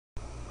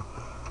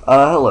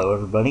Hello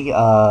everybody.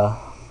 Well,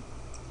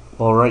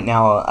 right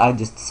now I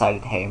just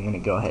decided, hey, I'm gonna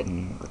go ahead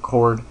and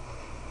record,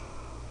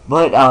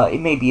 but it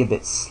may be a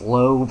bit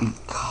slow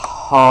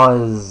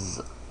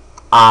because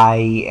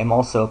I am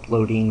also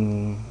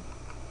uploading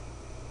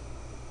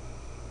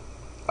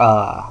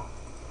the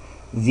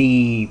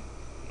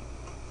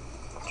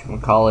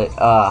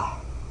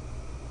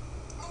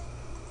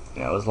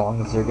as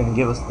long as they're gonna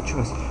give us the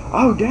choice.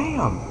 Oh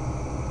damn.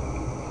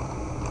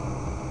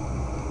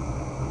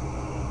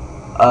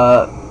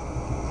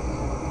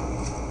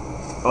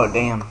 Oh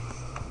damn.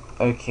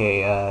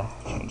 Okay,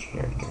 change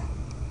character.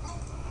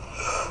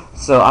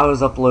 So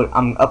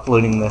I'm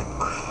uploading the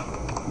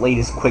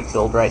latest quick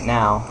build right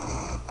now.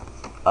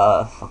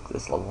 Fuck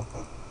this level.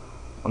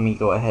 Let me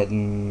go ahead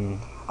and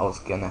I was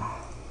gonna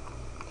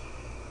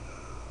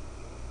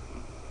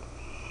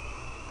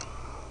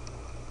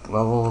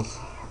levels,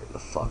 hurry the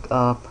fuck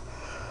up.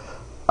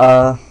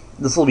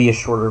 This will be a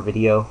shorter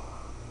video.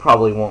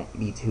 Probably won't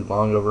be too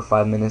long, over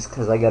 5 minutes,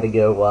 because I gotta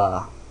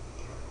go,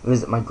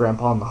 visit my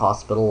grandpa in the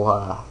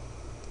hospital,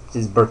 it's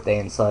his birthday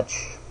and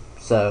such,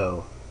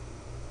 so,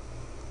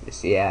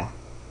 just, yeah.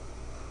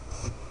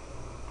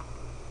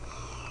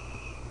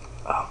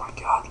 Oh my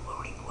god,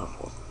 loading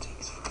levels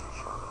takes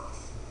forever.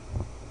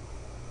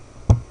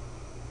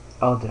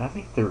 Oh, did I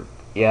make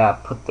yeah,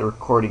 put the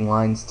recording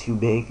lines too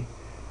big?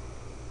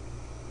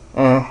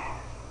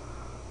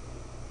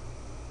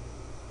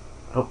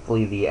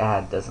 Hopefully the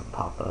ad doesn't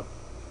pop up.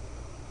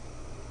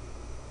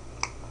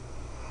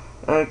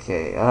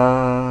 Okay,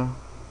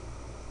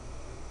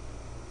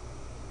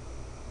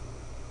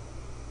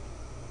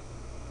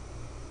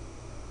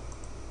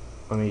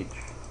 let me...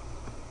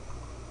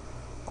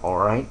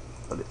 Alright,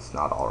 but it's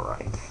not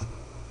alright.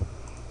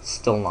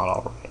 Still not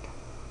alright.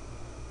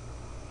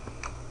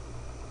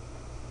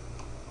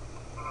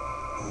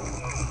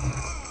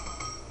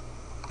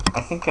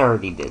 I think I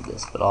already did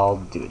this, but I'll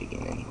do it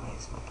again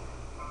anyways.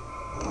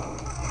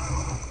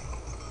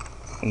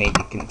 I need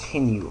to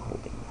continue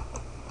holding.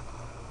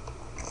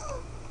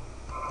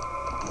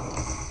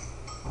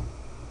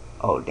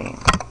 Oh, damn.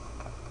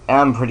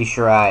 I'm pretty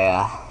sure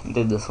I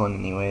did this one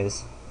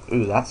anyways.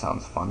 Ooh, that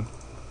sounds fun.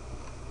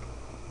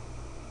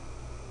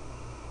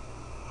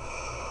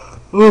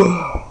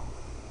 Ooh.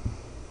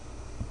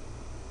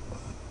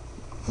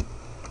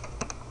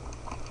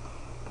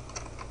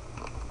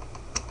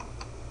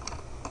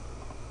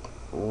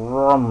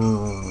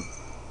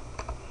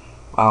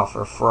 Wow,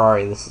 for a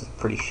Ferrari, this is a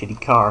pretty shitty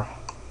car.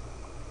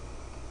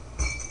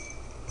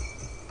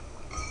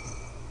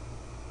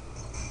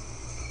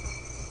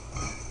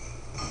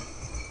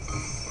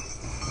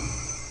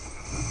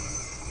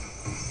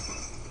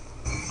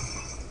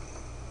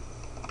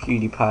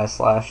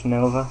 PewDiePie /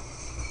 Nova.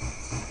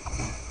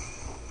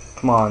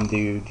 Come on,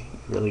 dude. You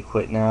really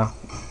quit now?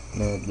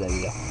 Blah, blah,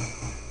 blah.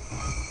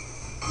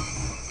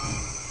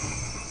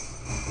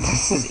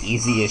 This is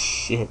easy as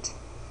shit.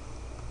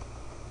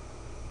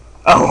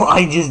 Oh,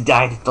 I just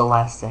died at the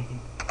last second.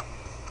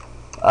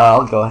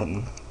 I'll go ahead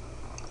and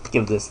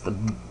give this the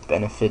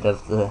benefit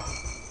of the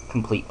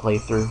complete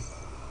playthrough.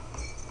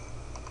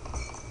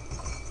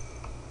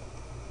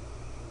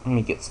 Let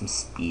me get some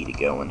speed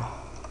going.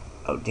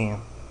 Oh,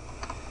 damn.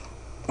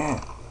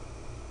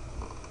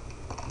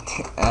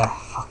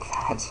 Fuck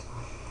that.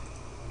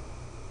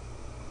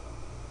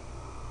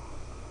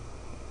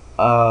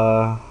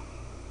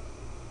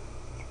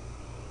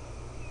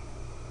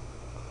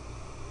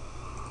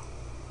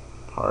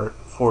 Part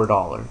 $4.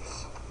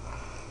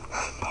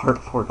 Part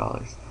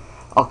 $4.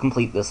 I'll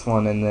complete this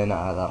one and then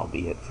that'll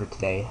be it for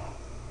today.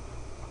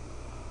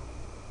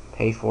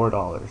 Pay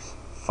 $4.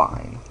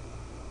 Fine.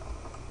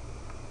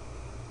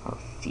 Or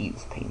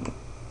refuse payment.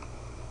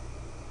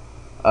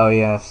 Oh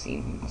yeah, I've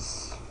seen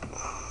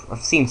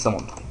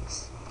someone play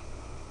this.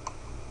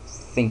 I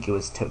think it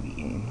was Toby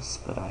Games,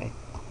 but I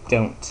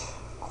don't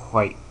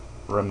quite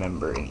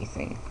remember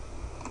anything.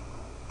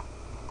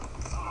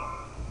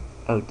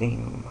 Oh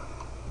damn.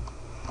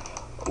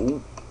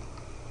 Ooh.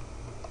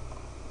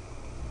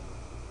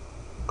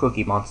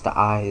 Cookie Monster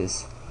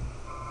eyes.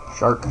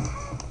 Shark.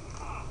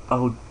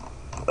 Oh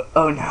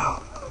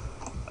no.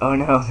 Oh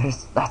no,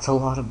 that's a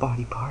lot of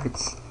body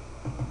parts.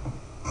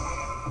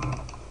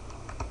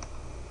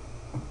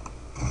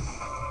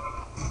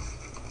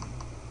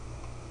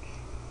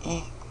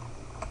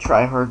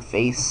 Try hard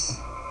face.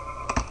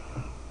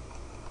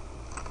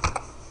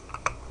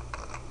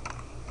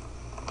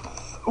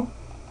 Ooh,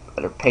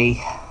 better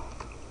pay.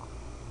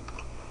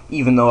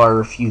 Even though I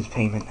refuse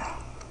payment,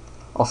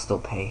 I'll still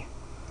pay.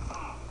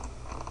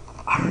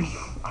 I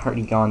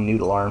already gone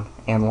noodle arm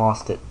and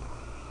lost it.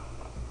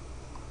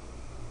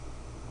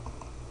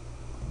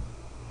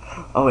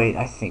 Oh wait,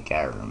 I think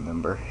I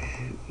remember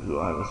who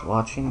I was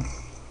watching.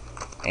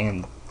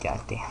 And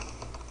goddamn.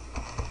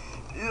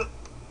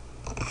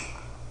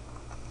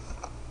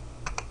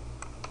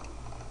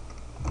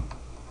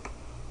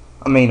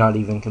 I may not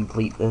even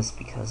complete this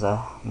because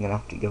I'm gonna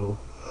have to go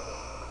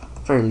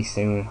fairly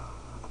soon.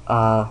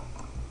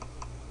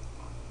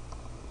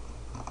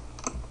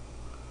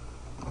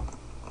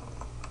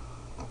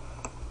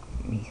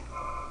 Me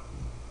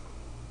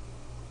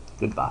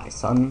Goodbye,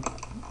 son.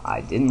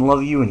 I didn't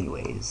love you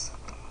anyways.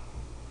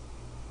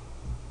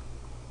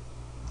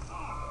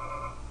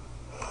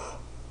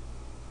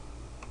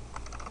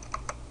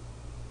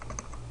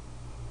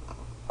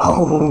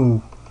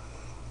 Oh!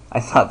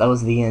 I thought that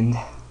was the end.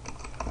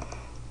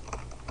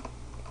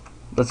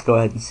 Let's go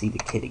ahead and see the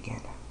kid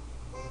again.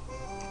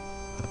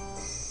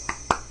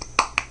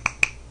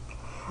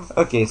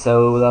 Okay,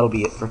 so that'll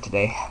be it for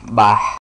today. Bye.